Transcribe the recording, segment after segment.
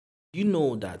You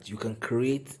know that you can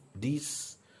create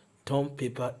this torn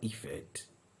paper effect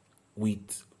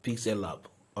with Pixellab.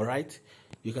 All right,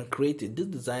 you can create it. This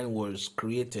design was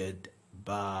created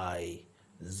by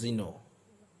Zeno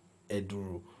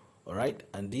Eduru. All right,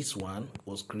 and this one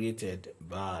was created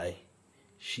by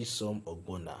Shisom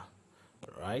Ogbona.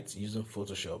 All right, using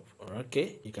Photoshop.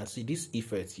 Okay, you can see this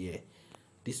effect here.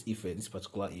 This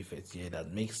particular effect here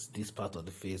that makes this part of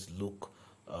the face look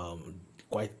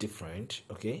quite different,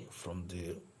 okay, from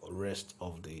the rest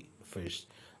of the face.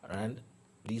 And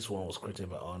this one was created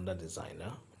by another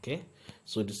designer. Okay,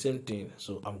 so the same thing.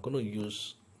 So I'm going to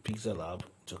use Pixellab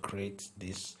to create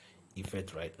this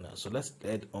effect right now. So let's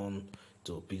head on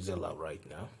to Pixellab right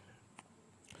now.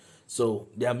 So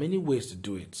there are many ways to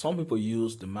do it. Some people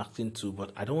use the masking tool,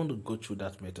 but I don't want to go through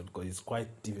that method because it's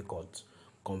quite difficult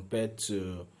compared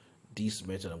to this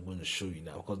method I'm going to show you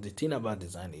now. Because the thing about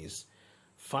design is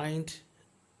find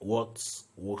what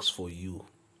works for you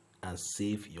and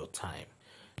save your time.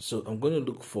 So I'm going to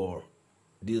look for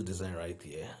this design right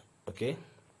here. Okay,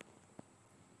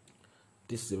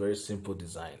 this is a very simple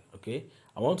design. Okay,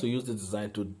 I want to use the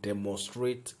design to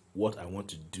demonstrate what I want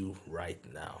to do right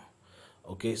now.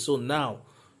 Okay, so now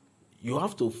you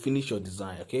have to finish your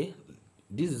design. Okay,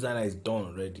 this designer is done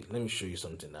already. Let me show you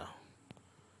something now.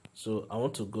 So I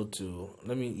want to go to,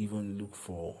 let me even look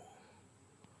for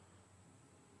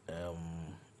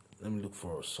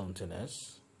something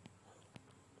else.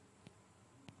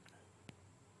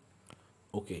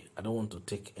 Okay, I don't want to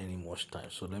take any much time,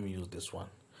 so let me use this one.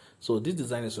 So this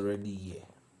design is already here.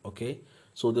 Okay,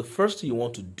 so the first thing you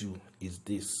want to do is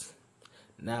this.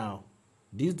 Now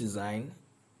this design,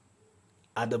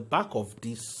 at the back of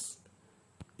this,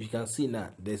 you can see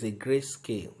now there's a gray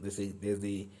scale.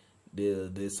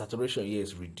 The saturation here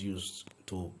is reduced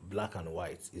to black and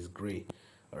white. It's gray.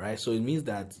 All right, so it means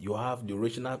that you have the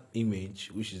original image,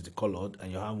 which is the colored,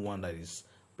 and you have one that is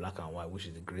black and white, which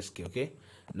is the gray scale. Okay,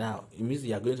 now it means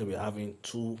you are going to be having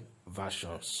two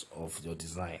versions of your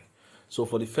design. So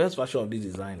for the first version of this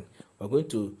design, we're going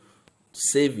to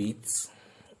save it.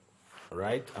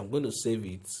 Right, I'm going to save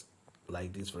it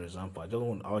like this. For example, I just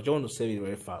want to save it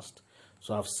very fast,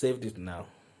 so I've saved it now.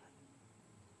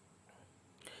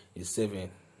 It's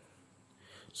saving.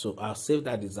 So I'll save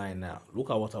that design now. Look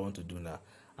at what I want to do now.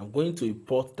 I'm going to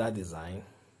import that design.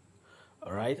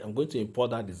 All right, I'm going to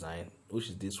import that design, which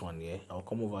is this one here. I'll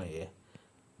come over here.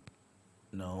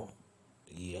 No,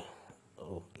 yeah,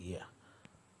 oh yeah.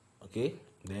 Okay,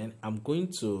 then I'm going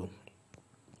to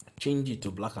change it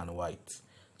to black and white.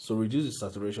 So reduce the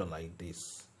saturation like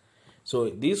this. So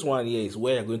this one here is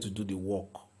where you're going to do the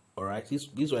work. All right, this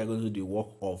is where you're going to do the work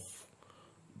of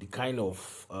the kind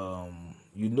of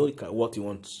you know what you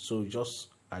want, so just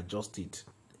adjust it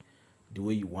the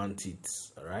way you want it.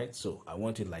 All right, so I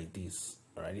want it like this.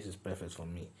 All right, this is perfect for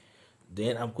me.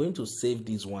 Then I'm going to save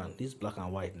this one, this black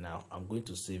and white. Now I'm going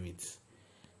to save it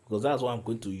because that's what I'm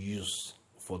going to use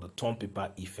for the torn paper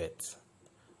effect.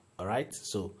 All right,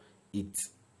 so it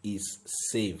is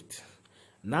saved.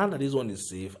 Now that this one is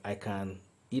saved, I can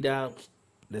either,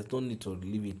 there's no need to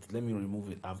leave it, let me remove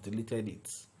it. I've deleted it.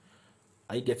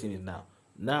 Are you getting it now?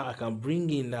 Now I can bring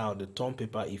in now the torn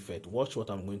paper effect. Watch what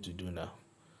I'm going to do now.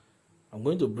 I'm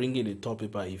going to bring in the torn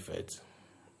paper effect.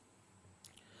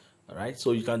 All right,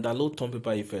 so you can download torn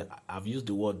paper effect. I've used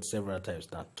the word several times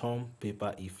now. Torn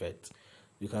paper effect.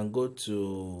 You can go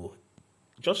to,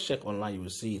 just check online, you will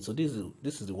see it. So this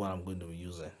is the one I'm going to be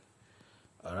using.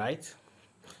 All right,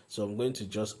 so I'm going to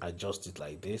just adjust it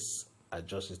like this,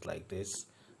 adjust it like this,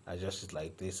 adjust it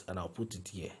like this, and I'll put it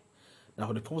here. Now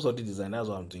for the purpose of the design, that's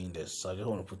why I'm doing this. So I just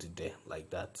want to put it there like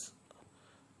that.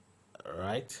 All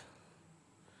right,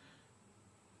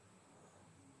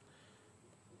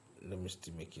 let me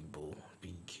still make it bold,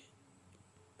 big.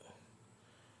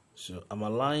 So I'm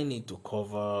allowing it to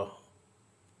cover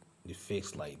the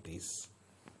face like this.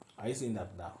 Are you seeing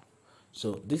that now?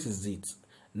 So this is it.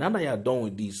 Now that you are done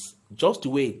with this, just the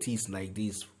way it is like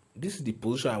this is the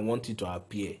position I want it to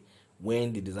appear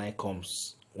when the design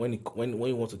comes, when you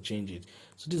want to change it.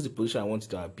 So this is the position I want it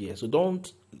to appear. So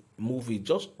don't move it,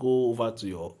 just go over to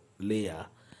your layer,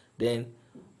 then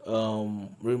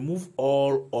remove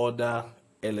all other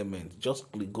elements. Just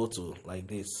go to like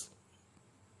this.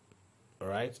 All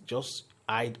right, just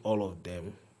hide all of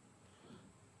them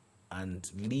and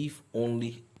leave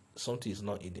only something is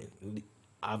not hidden.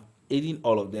 I'm hiding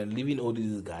all of them, leaving only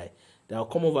this guy. Then I'll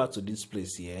come over to this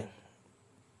place here.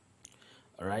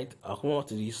 All right, I'll come over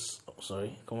to this,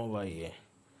 sorry, come over here.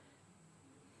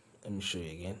 Let me show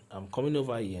you again. I'm coming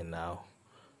over here now,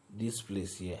 this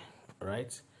place here. All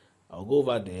right, I'll go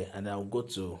over there and I'll go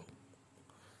to,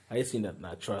 are you seeing that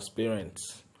now, transparent?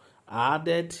 I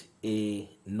added a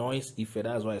noise effect,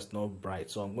 that's why it's not bright,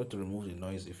 so I'm going to remove the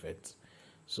noise effect.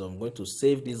 So I'm going to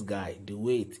save this guy the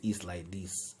way it is like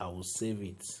this. I will save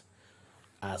it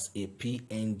as a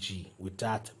PNG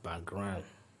without background.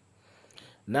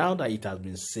 Now that it has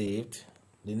been saved,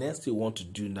 the next thing we want to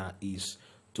do now is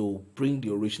to bring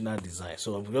the original design.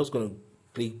 So I'm just going to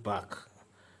click back,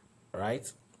 right?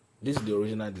 This is the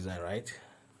original design, right?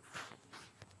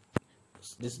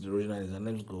 This is the original design.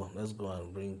 Let's go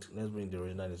and bring the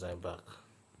original design back.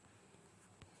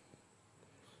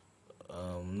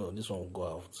 No, this one will go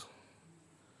out.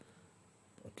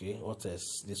 Okay, what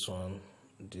else? This one,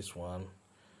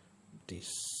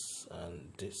 this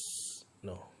and this.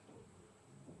 No.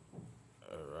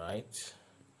 Alright.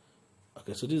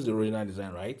 Okay, so this is the original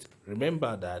design, right?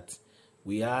 Remember that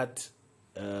we had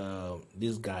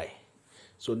this guy.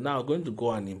 So now I'm going to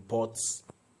go and import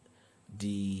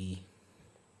the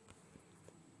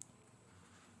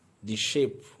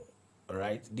shape. All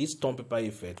right, this torn paper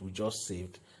effect we just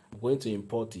saved. I'm going to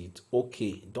import it.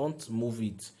 Okay, don't move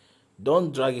it,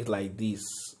 don't drag it like this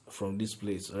from this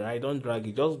place. All right, don't drag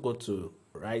it, just go to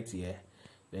right here,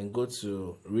 then go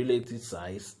to relative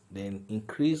size, then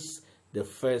increase the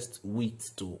first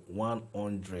width to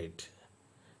 100.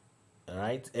 All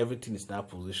right, everything is now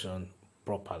positioned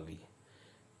properly.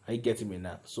 Are you getting me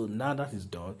now? So now that is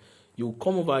done, you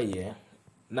come over here.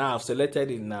 Now I've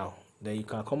selected it now. Then you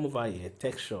can come over here,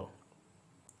 texture,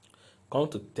 come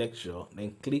to texture,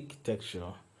 then click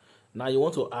texture. Now you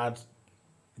want to add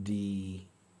the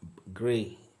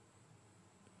gray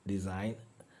design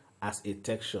as a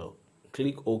texture.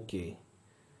 Click OK.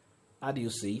 How do you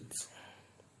see it?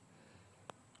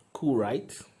 Cool,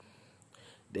 right?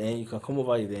 Then you can come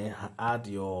over here, then add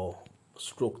your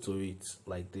stroke to it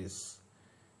like this.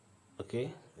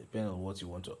 Okay, depending on what you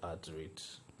want to add to it,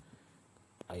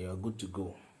 and you're good to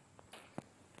go.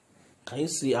 Can you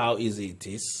see how easy it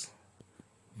is?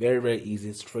 Very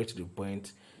easy, straight to the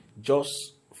point.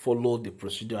 Just follow the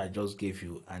procedure I just gave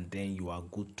you, and then you are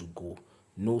good to go.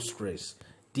 No stress.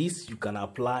 This you can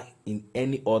apply in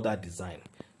any other design.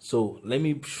 So let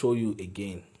me show you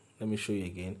again.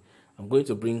 I'm going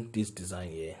to bring this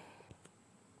design here.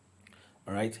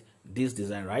 All right, this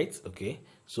design, right? Okay,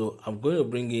 so I'm going to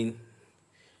bring in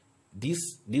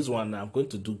this one. I'm going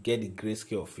to get the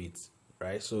grayscale of it,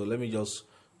 right? So let me just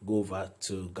go over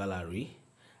to gallery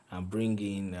and bring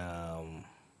in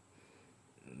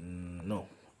no,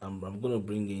 I'm going to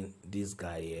bring in this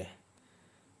guy here.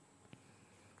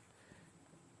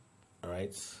 All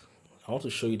right, I want to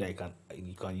show you that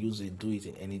you can use it, do it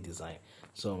in any design.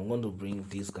 So I'm going to bring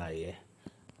this guy here,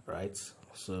 right?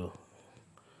 So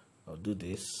I'll do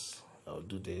this,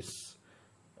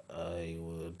 I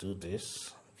will do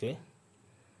this. Okay,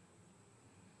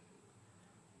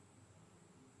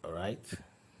 all right.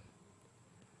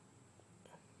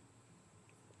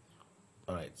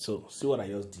 All right, so see what I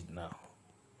just did now.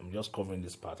 I'm just covering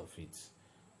this part of it.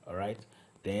 All right,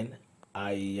 then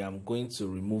I am going to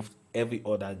remove every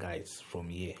other guys from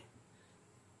here.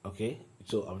 Okay,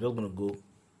 so I'm just going to go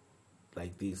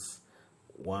like this: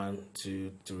 1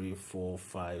 2 3 4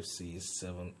 5 6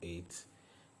 7 8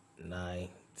 9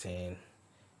 10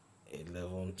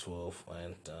 11 12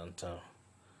 and 10. All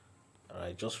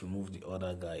right, just remove the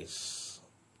other guys.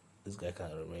 This guy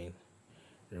can remain.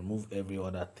 Remove every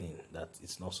other thing that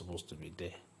is not supposed to be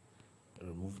there.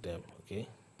 Remove them. Okay,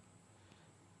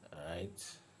 all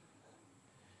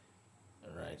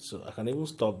right, so I can even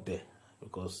stop there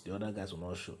because the other guys will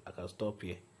not show. I can stop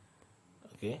here.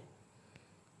 Okay,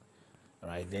 all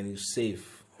right, then you save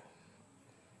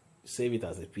it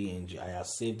as a PNG. I have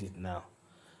saved it now.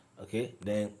 Okay,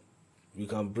 then you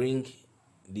can bring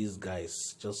these guys,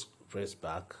 just press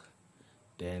back,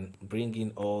 then bring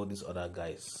in all these other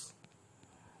guys.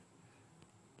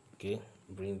 Okay,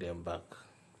 bring them back.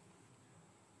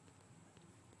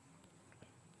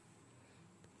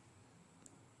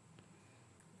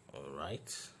 All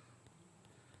right,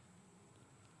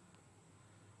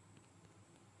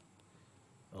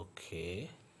 okay,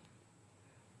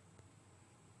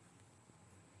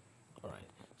 all right.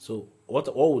 So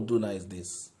what we'll do now is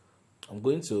this: I'm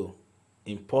going to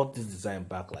import this design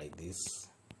back like this,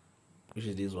 which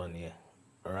is this one here.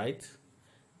 All right,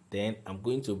 then I'm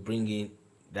going to bring in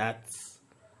that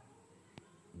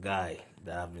guy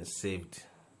that have been saved.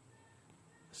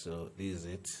 So this is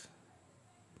it.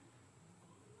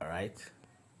 All right,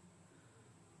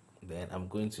 then I'm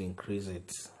going to increase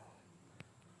it.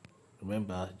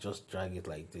 Remember, just drag it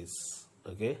like this.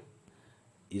 Okay,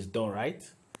 it's done, right?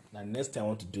 Now next thing I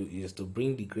want to do is to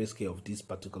bring the grayscale of this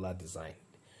particular design.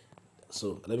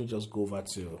 So let me just go over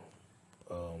to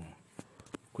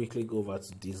quickly go over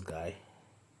to this guy,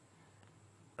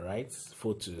 right?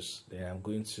 Photos. Then I'm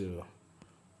going to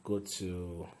go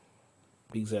to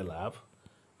Pixellab,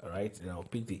 all right? Then I'll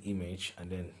pick the image and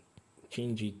then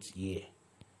change it here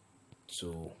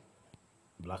to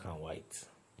black and white.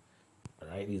 All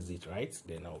right, is it right?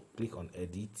 Then I'll click on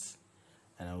edit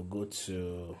and I'll go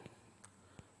to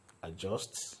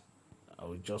adjust. I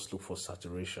will just look for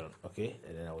saturation, okay,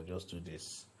 and then I will just do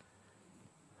this,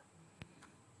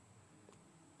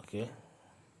 okay,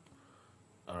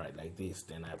 all right, like this.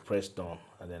 Then I press done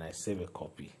and then I save a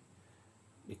copy.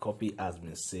 The copy has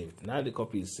been saved. Now the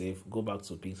copy is saved. Go back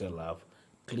to Pixellab,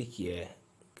 click here,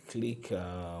 click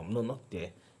no, not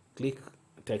there, click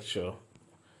texture,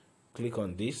 click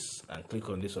on this and click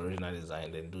on this original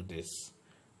design, then do this.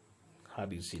 How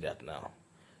do you see that now?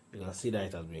 You can see that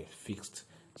it has been fixed.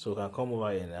 So we can come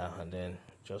over here now and then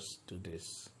just do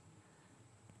this.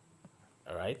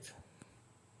 All right.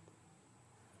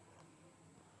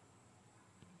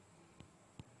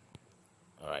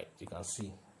 All right, you can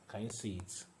see. Can you see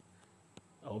it?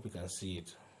 I hope you can see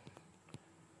it.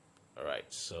 All right,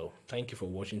 so thank you for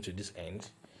watching to this end.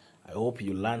 I hope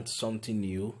you learned something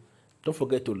new. Don't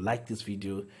forget to like this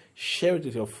video, share it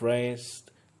with your friends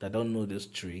that don't know this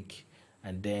trick,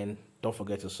 and then don't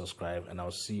forget to subscribe, and I'll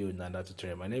see you in another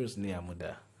tutorial. My name is Nia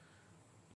Muda.